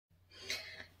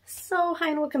So, hi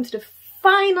and welcome to the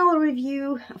final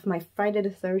review of my Friday the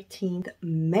 13th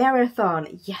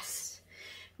marathon. Yes,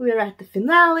 we're at the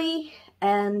finale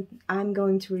and I'm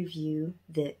going to review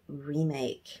the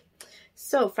remake.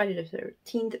 So, Friday the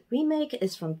 13th remake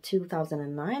is from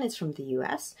 2009. It's from the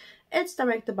US. It's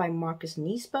directed by Marcus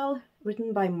Nispel,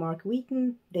 written by Mark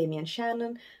Wheaton, Damian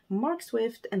Shannon, Mark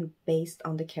Swift, and based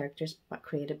on the characters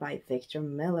created by Victor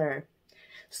Miller.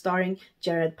 Starring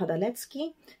Jared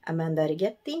Padalecki, Amanda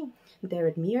Rigetti,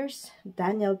 David Mears,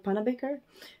 Daniel Panabaker,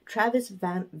 Travis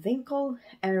Van Winkle,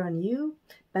 Aaron Yu,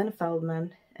 Ben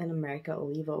Feldman, and America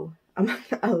Olivo, among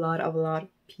a lot of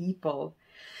people.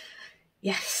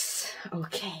 Yes,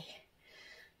 okay.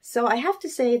 So I have to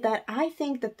say that I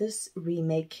think that this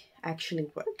remake actually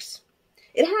works.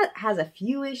 It has a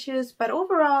few issues, but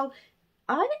overall,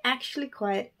 I actually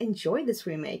quite enjoyed this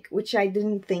remake, which I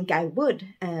didn't think I would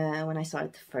when I saw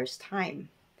it the first time.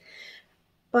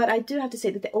 But I do have to say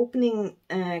that the opening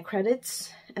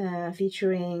credits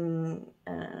featuring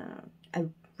a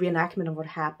reenactment of what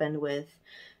happened with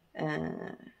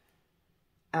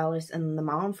Alice and the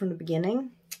mom from the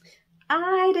beginning,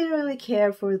 I didn't really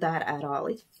care for that at all.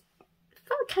 It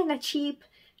felt kind of cheap.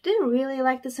 Didn't really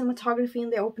like the cinematography in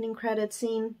the opening credit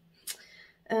scene.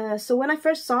 So when I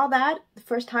first saw that the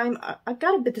first time, I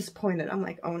got a bit disappointed. I'm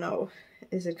like, oh no,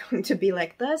 is it going to be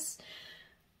like this?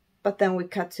 But then we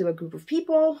cut to a group of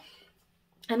people,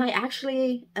 and I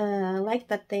actually like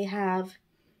that they have,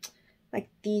 like,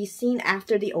 the scene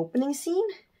after the opening scene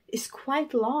is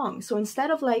quite long. So instead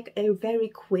of like a very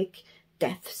quick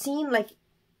death scene, like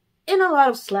in a lot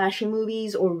of slasher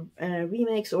movies or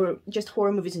remakes or just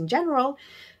horror movies in general,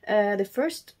 the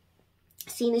first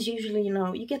scene is usually, you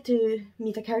know, you get to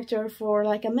meet a character for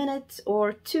like a minute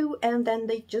or two and then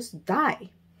they just die.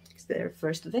 It's their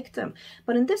first victim.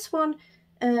 But in this one,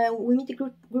 we meet a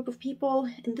group of people,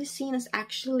 and this scene is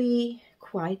actually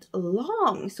quite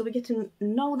long. So we get to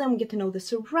know them, we get to know the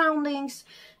surroundings,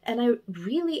 and I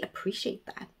really appreciate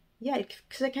that. Yeah,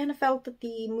 because I kind of felt that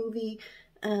the movie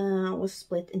was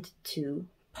split into two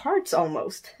parts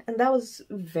almost, and that was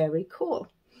very cool.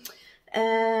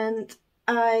 And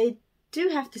I do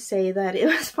have to say that it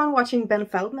was fun watching Ben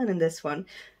Feldman in this one,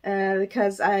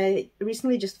 because I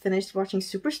recently just finished watching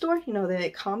Superstore, you know,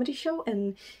 the comedy show,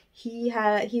 and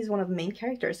he's one of the main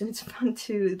characters, and it's fun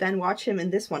to then watch him in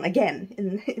this one again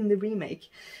in the remake.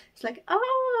 It's like,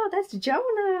 oh, that's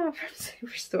Jonah from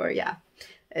Superstore. Yeah,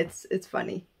 it's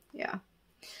funny. Yeah,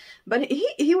 but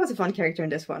he was a fun character in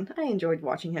this one. I enjoyed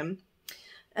watching him.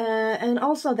 And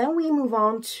also then we move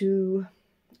on to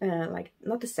like,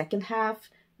 not the second half.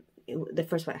 The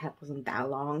first half wasn't that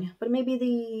long, but maybe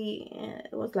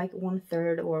it was like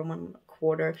 1/3 or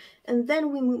 1/4, and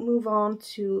then we move on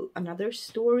to another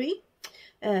story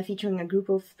featuring a group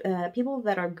of people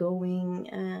that are going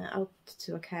out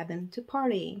to a cabin to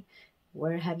party.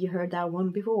 Where have you heard that one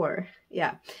before?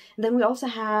 Yeah. And then we also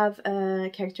have a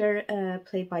character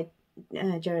played by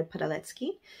Jared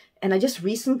Padalecki, and I just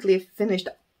recently finished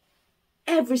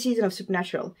every season of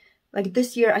Supernatural. Like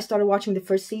this year I started watching the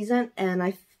first season and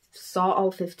I saw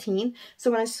all 15.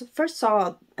 So when I first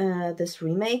saw this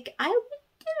remake, I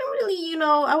didn't really, you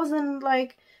know, I wasn't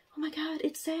like, oh my god,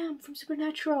 it's Sam from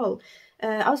Supernatural.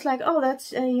 I was like, oh,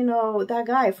 that's, you know, that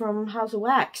guy from House of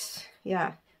Wax.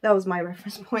 Yeah, that was my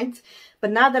reference point.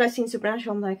 But now that I've seen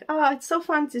Supernatural, I'm like, oh, it's so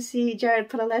fun to see Jared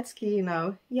Padalecki, you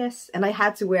know. Yes, and I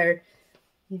had to wear,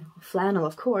 you know, flannel,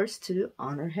 of course, to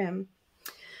honor him.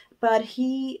 But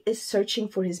he is searching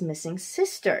for his missing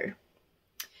sister.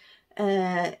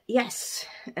 Yes,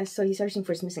 so he's searching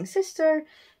for his missing sister,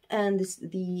 and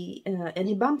and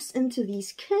he bumps into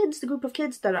these kids, the group of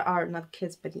kids that are not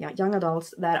kids but young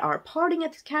adults that are partying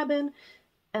at the cabin,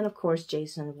 and of course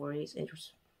Jason Voorhees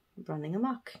is running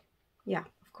amok. Yeah,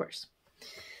 of course.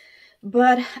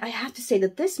 But I have to say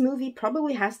that this movie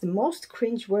probably has the most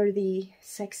cringe-worthy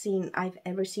sex scene I've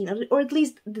ever seen, or at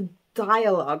least the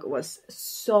dialogue was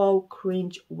so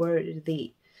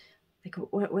cringe-worthy. Like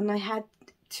when I had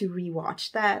to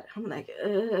rewatch that, I'm like,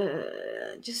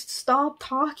 just stop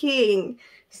talking,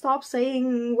 stop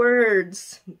saying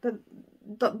words,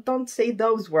 don't say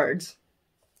those words.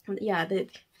 And yeah,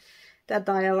 that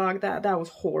dialogue, that was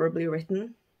horribly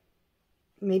written,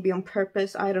 maybe on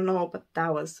purpose, I don't know, but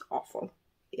that was awful.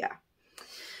 Yeah.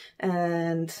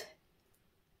 And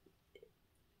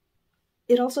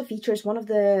it also features one of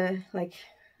the, like,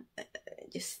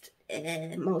 just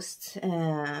most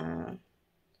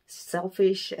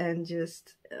selfish and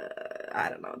just, I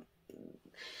don't know.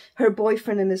 Her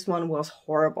boyfriend in this one was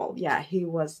horrible. Yeah, he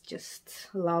was just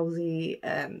lousy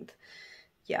and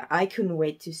yeah, I couldn't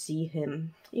wait to see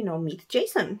him, you know, meet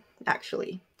Jason,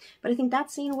 actually. But I think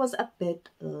that scene was a bit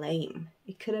lame.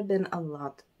 It could have been a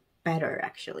lot better,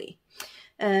 actually.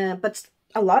 But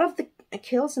a lot of the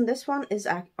kills in this one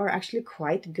are actually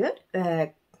quite good.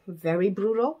 Very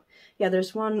brutal. Yeah,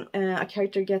 there's one, a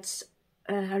character gets,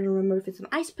 I don't remember if it's an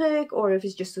ice pick or if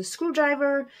it's just a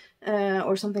screwdriver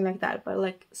or something like that, but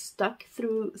like stuck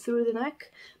through the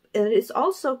neck. It's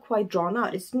also quite drawn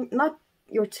out. It's not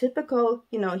your typical,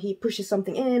 you know, he pushes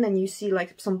something in and you see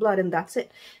like some blood and that's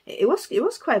it. It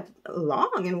was quite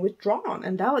long and withdrawn,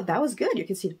 and that was good. You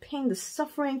can see the pain, the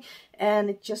suffering, and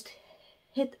it just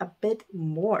hit a bit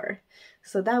more.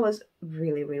 So that was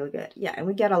really, really good. Yeah, and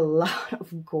we get a lot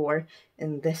of gore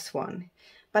in this one.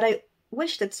 But I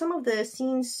wish that some of the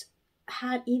scenes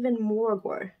had even more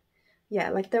gore. Yeah,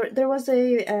 like there was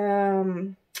a,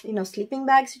 you know, sleeping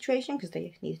bag situation because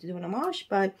they needed to do an homage,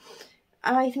 but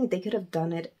I think they could have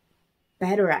done it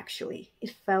better, actually.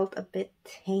 It felt a bit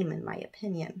tame, in my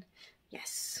opinion.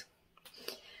 Yes.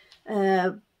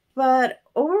 But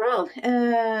overall,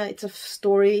 it's a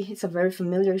story. It's a very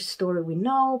familiar story, we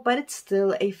know, but it's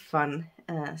still a fun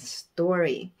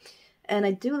story. And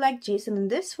I do like Jason in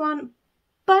this one,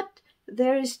 but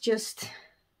there is just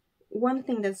one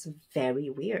thing that's very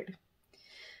weird.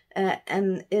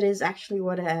 And it is actually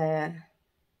what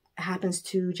happens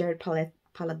to Jared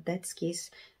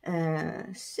Padalecki's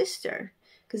sister,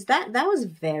 because that was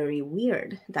very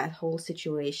weird, that whole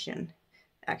situation,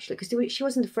 actually, because she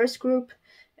was in the first group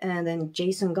and then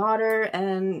Jason got her,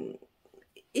 and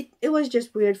it was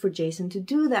just weird for Jason to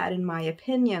do that, in my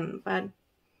opinion. But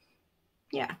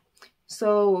yeah,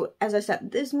 so as I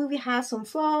said, this movie has some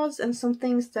flaws and some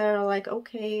things that are like,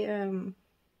 okay,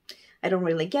 I don't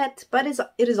really get, but it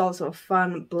is also a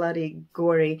fun, bloody,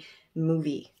 gory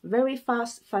movie. Very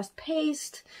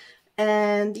fast-paced,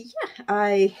 and yeah,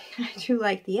 I do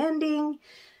like the ending.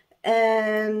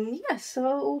 And yeah,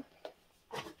 so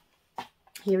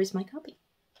here is my copy.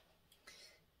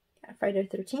 Yeah, Friday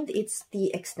the 13th, it's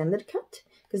the extended cut,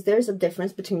 because there's a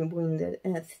difference between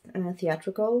the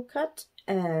theatrical cut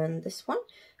and this one.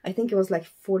 I think it was like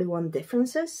 41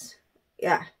 differences.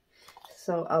 Yeah.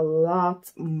 So a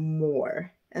lot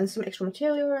more. And some extra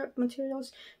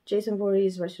materials. Jason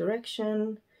Voorhees'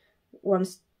 resurrection. One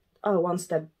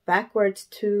step backwards,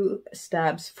 2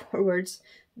 stabs forwards.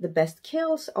 The best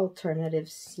kills, alternative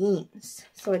scenes.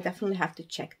 So I definitely have to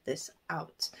check this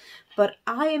out. But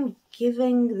I am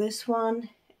giving this one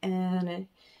a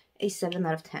 7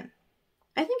 out of 10.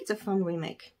 I think it's a fun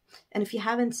remake. And if you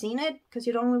haven't seen it, because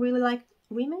you don't really like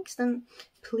remakes, then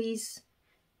please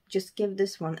just give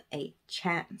this one a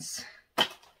chance.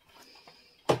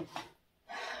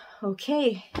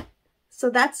 Okay, so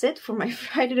that's it for my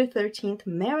Friday the 13th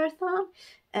marathon.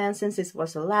 And since this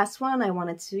was the last one, I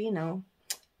wanted to, you know,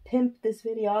 pimp this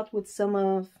video out with some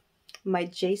of my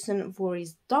Jason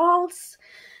Voorhees dolls.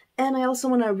 And I also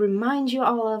want to remind you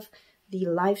all of the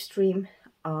live stream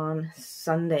on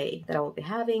Sunday that I will be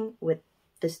having with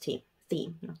this theme,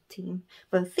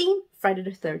 Friday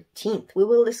the 13th. We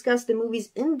will discuss the movies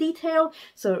in detail,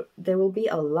 so there will be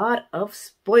a lot of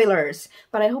spoilers.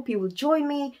 But I hope you will join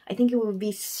me. I think it will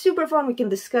be super fun. We can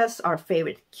discuss our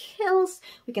favorite kills,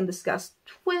 we can discuss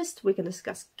twists, we can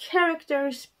discuss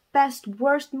characters, best,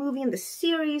 worst movie in the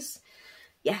series.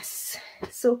 Yes,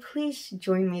 so please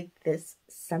join me this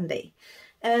Sunday.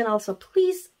 And also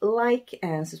please like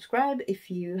and subscribe if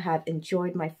you have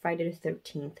enjoyed my Friday the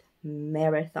 13th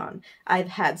marathon. I've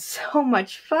had so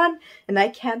much fun and I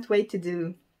can't wait to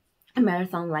do a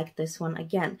marathon like this one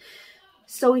again.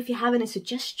 So if you have any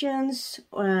suggestions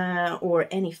or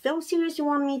any film series you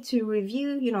want me to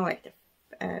review, you know, like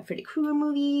the Freddy Krueger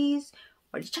movies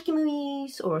or the Chucky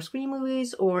movies or Scream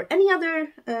movies or any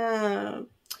other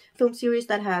film series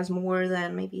that has more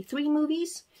than maybe 3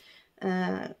 movies,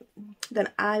 then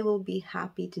I will be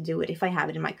happy to do it if I have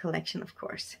it in my collection, of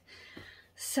course.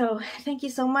 So thank you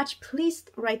so much. Please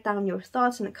write down your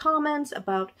thoughts in the comments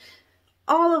about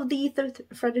all of the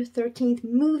Friday the 13th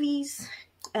movies.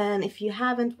 And if you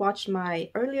haven't watched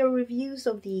my earlier reviews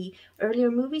of the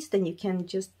earlier movies, then you can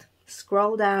just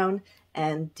scroll down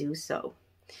and do so.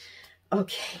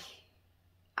 Okay.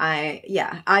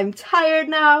 I'm tired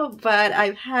now, but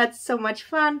I've had so much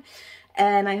fun.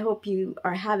 And I hope you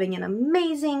are having an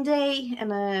amazing day.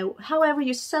 And however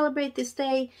you celebrate this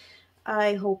day,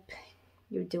 I hope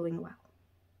you're doing well.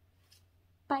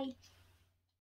 Bye.